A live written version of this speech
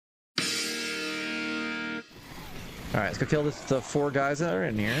Alright, let's go kill the 4 guys that are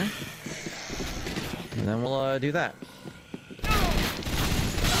in here. And then we'll do that.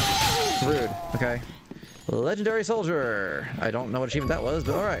 Rude. Okay. Legendary soldier. I don't know what achievement that was,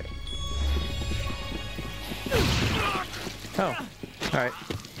 but alright. Oh. Alright.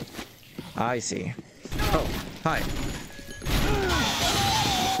 I see. Oh. Hi.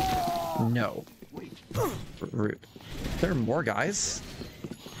 No. Rude. There are more guys?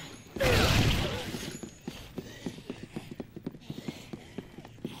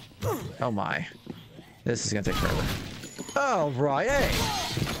 Oh my. This is gonna take forever. Oh, right. Hey!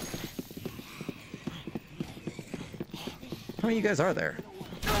 How many of you guys are there?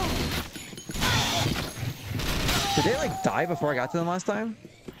 Did they like die before I got to them last time?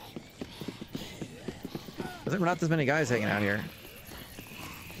 I think we're not this many guys hanging out here.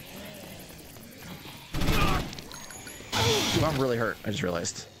 Ooh, I'm really hurt. I just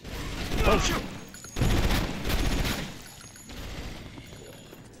realized. Oh shoot!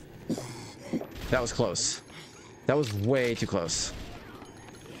 That was close. That was way too close.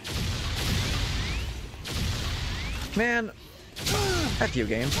 Man, F you,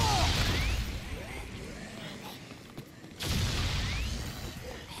 game.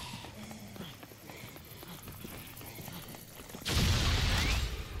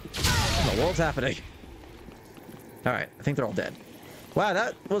 What the world's happening? Alright, I think they're all dead. Wow,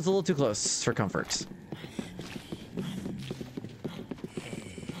 that was a little too close for comfort.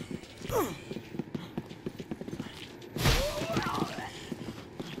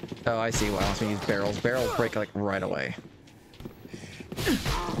 Oh, I see why I want to use barrels. Barrels break like right away.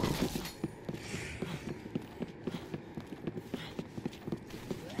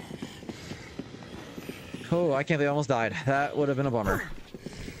 Oh, I can't believe I almost died. That would have been a bummer.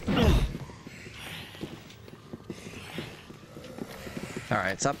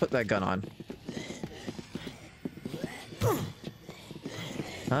 Alright, stop putting that gun on.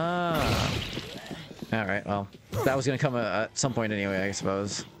 Ah. Alright, well, that was gonna come at some point anyway, I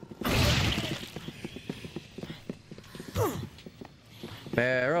suppose.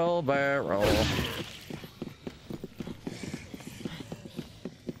 Barrel, barrel.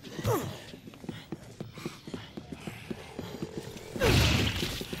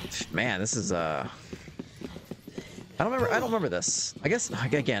 Man, this is I don't remember this. I guess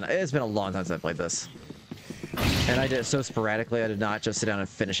again, it's been a long time since I played this. And I did it so sporadically, I did not just sit down and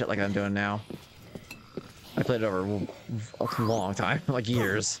finish it like I'm doing now. I played it over a long time, like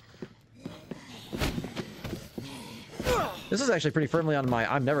years. This is actually pretty firmly on my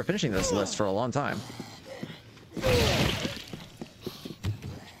I'm never finishing this list for a long time.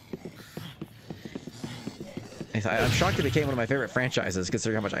 I'm shocked it became one of my favorite franchises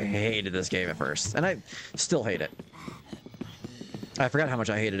considering how much I hated this game at first. And I still hate it. I forgot how much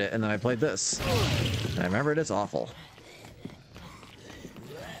I hated it and then I played this. And I remembered it's awful.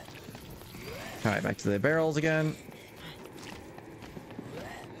 Alright, back to the barrels again.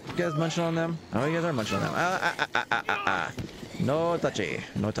 You guys munching on them? Oh, you guys are munching on them. No touchy.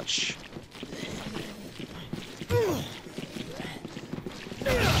 No touch.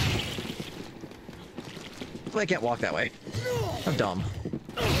 I can't walk that way. I'm dumb.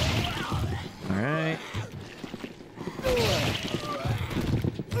 Alright.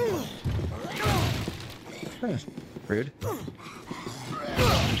 Rude.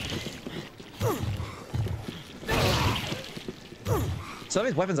 Some of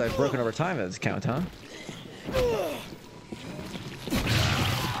these weapons I've broken over time as count, huh?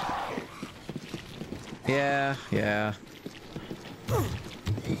 Yeah, yeah.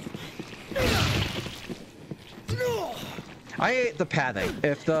 I hate the pathing.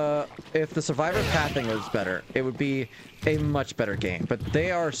 If the survivor pathing was better, it would be a much better game. But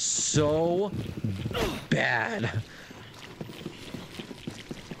they are so bad.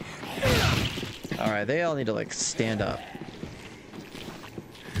 Alright, they all need to like stand up.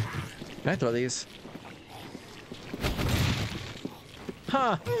 Can I throw these?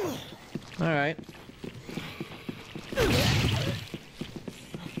 Huh. Alright.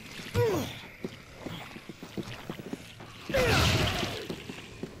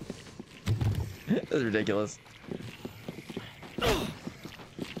 This is ridiculous.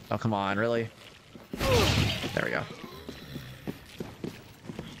 Oh, come on, really? There we go.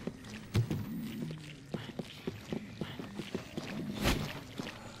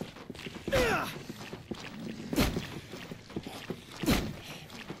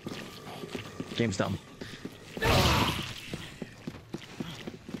 Game's dumb.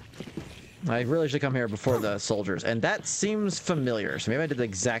 I really should come here before the soldiers, and that seems familiar, so maybe I did the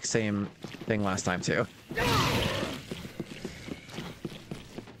exact same thing last time too.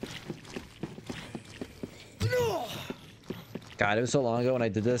 God, it was so long ago when I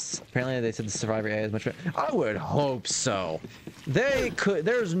did this. Apparently they said the survivor AI is much better. I would hope so. They could.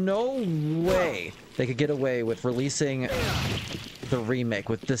 There's no way they could get away with releasing the remake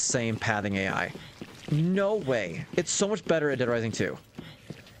with this same pathing AI. No way. It's so much better at Dead Rising 2.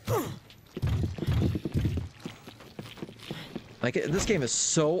 Like, this game is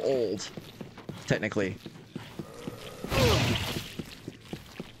so old, technically.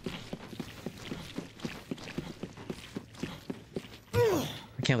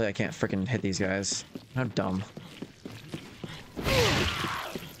 I can't believe I can't freaking hit these guys. How dumb.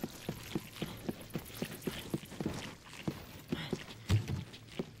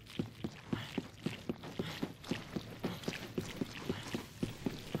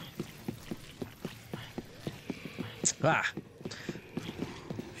 Ah.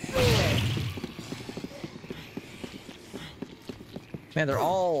 Man, they're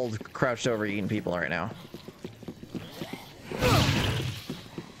all crouched over eating people right now.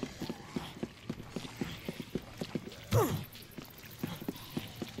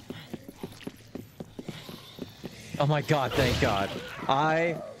 Oh my god, thank god.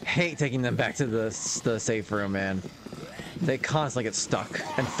 I hate taking them back to the safe room, man. They constantly get stuck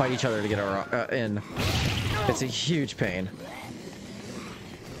and fight each other to get in. It's a huge pain.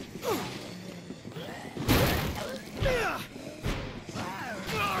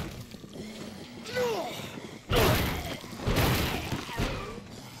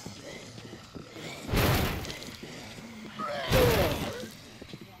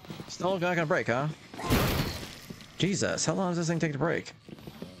 Still not gonna break, huh? Jesus, how long does this thing take to break?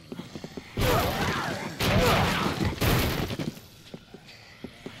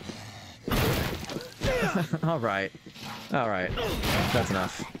 Alright. Alright. That's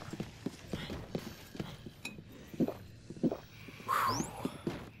enough.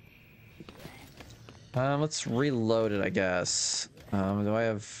 Let's reload it, I guess. Do I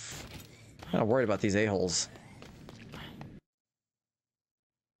have... I'm not worried about these a-holes.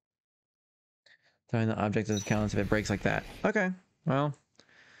 Throwing the object as counts if it breaks like that. Okay, well.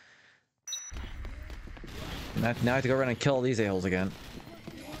 Now I have to go around and kill all these a-holes again.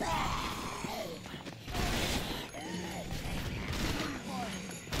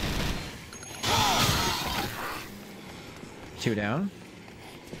 Two down.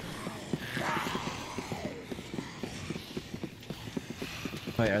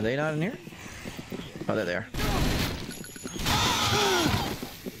 Wait, are they not in here? Oh, they're there.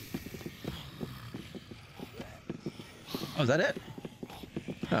 Oh, is that it?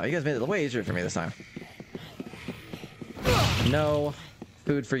 Oh, you guys made it way easier for me this time. No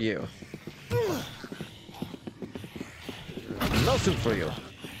food for you. No soup for you.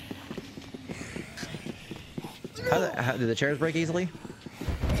 How do the chairs break easily?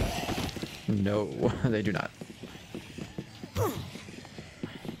 No, they do not.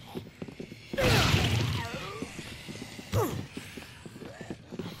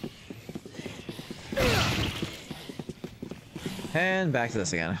 And back to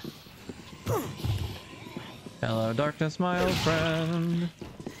this again. Hello, darkness, my old friend.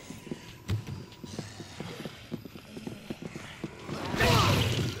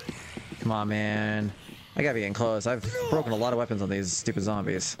 Come on, man. I gotta be getting close. I've broken a lot of weapons on these stupid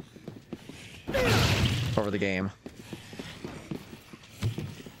zombies over the game.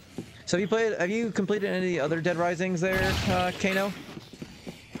 So have you completed any other Dead Risings there, Kano?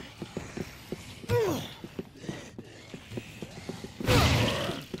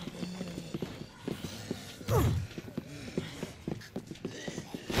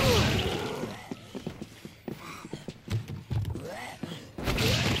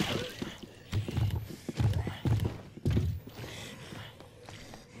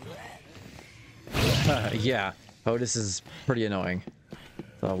 Yeah. Oh, this is pretty annoying.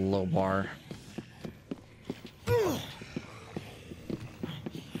 The low bar.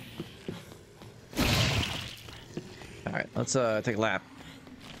 Alright, let's take a lap.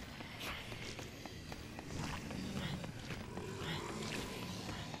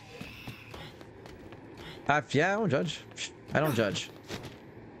 Yeah, I don't judge. I don't judge.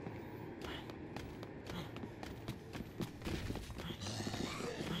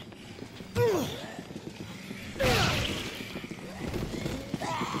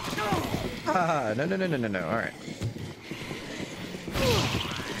 Ah, no. All right.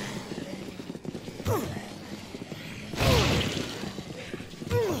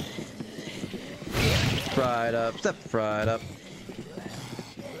 Right up, step right up.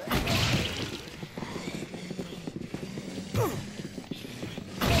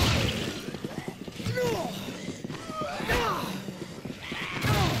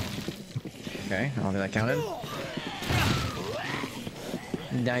 Okay, I don't think that counted.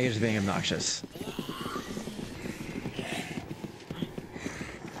 Now you're just being obnoxious.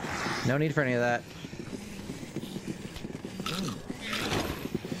 No need for any of that.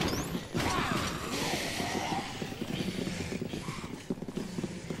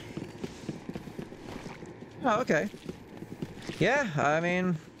 Oh, okay. Yeah, I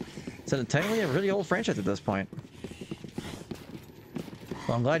mean, it's technically a really old franchise at this point.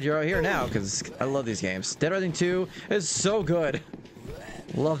 Well, I'm glad you're out here now, because I love these games. Dead Rising 2 is so good.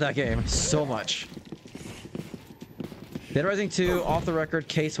 Love that game so much. Dead Rising 2, Off the Record,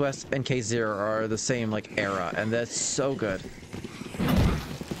 Case West, and Case Zero are the same, like, era, and that's so good.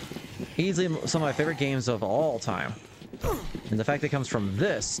 Easily some of my favorite games of all time. And the fact that it comes from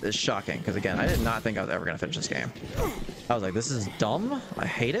this is shocking, because again, I did not think I was ever going to finish this game. I was like, this is dumb. I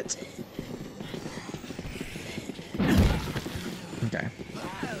hate it. Okay.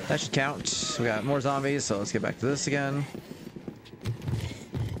 That should count. We got more zombies, so let's get back to this again.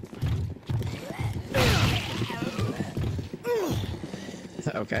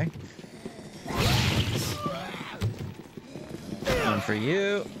 Okay. One for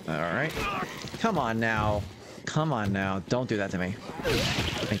you. Alright. Come on now. Come on now. Don't do that to me.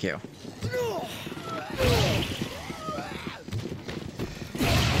 Thank you.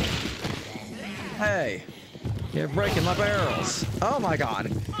 Hey! You're breaking my barrels. Oh my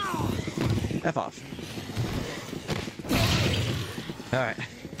god. F off. Alright.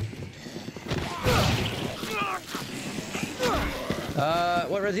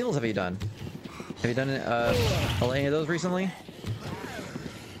 What Resident Evils have you done? Have you done any of those recently?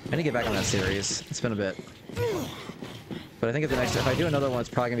 I need to get back on that series. It's been a bit. But I think if I do another one, it's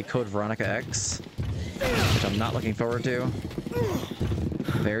probably gonna be Code Veronica X, which I'm not looking forward to.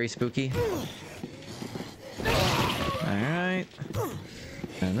 Very spooky. Alright.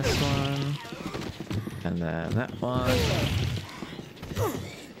 And this one. And then that one.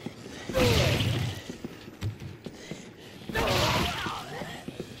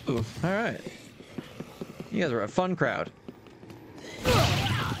 Ooh, alright. You guys are a fun crowd.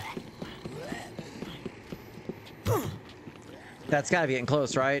 That's gotta be getting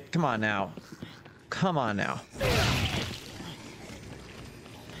close, right? Come on now. Come on now.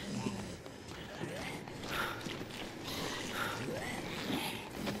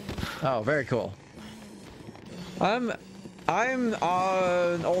 Oh, very cool. I'm an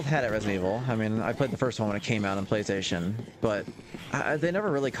old hat at Resident Evil. I mean, I played the first one when it came out on PlayStation, but they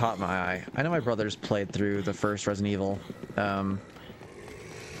never really caught my eye. I know my brothers played through the first Resident Evil.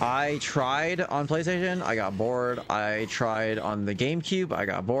 I tried on PlayStation, I got bored. I tried on the GameCube, I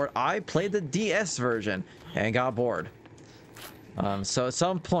got bored. I played the DS version and got bored. So at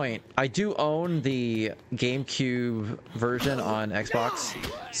some point, I do own the GameCube version on Xbox,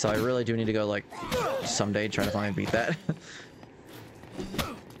 so I really do need to go, like, someday try to finally beat that.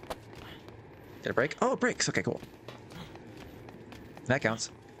 Did it break? Oh, it breaks. Okay, cool. That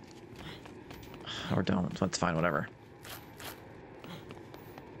counts. Or don't. That's fine, whatever.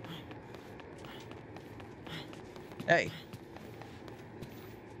 Hey.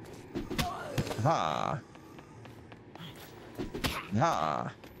 Ha.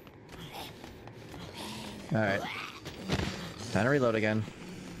 Ha. Alright. Time to reload again.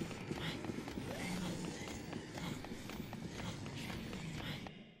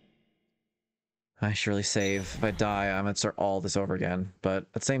 I should really save. If I die, I'm gonna start all this over again. But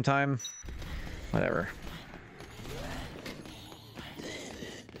at the same time, whatever.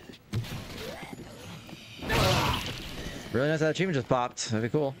 Really nice that achievement just popped. That'd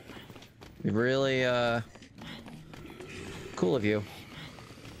be cool. Be really, cool of you.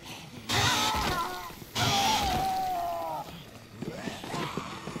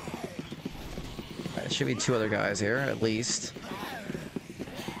 Alright, there should be two other guys here, at least.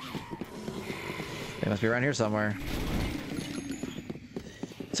 They must be around here somewhere.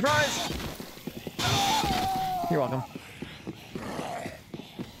 Surprise! You're welcome.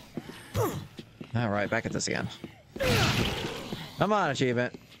 Alright, back at this again. Come on,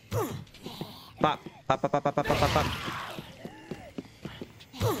 achievement. Pop. Pop, pop, pop, pop, pop, pop, pop.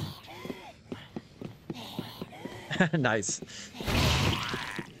 Nice.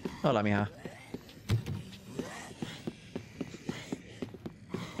 Hola, mija.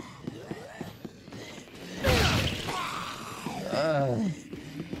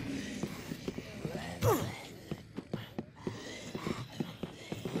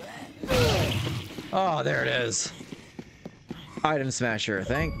 Oh, there it is. Item smasher.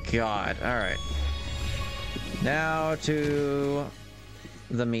 Thank God. All right. Now to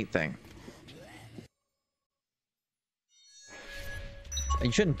the meat thing.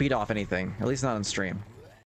 You shouldn't beat off anything, at least not on stream.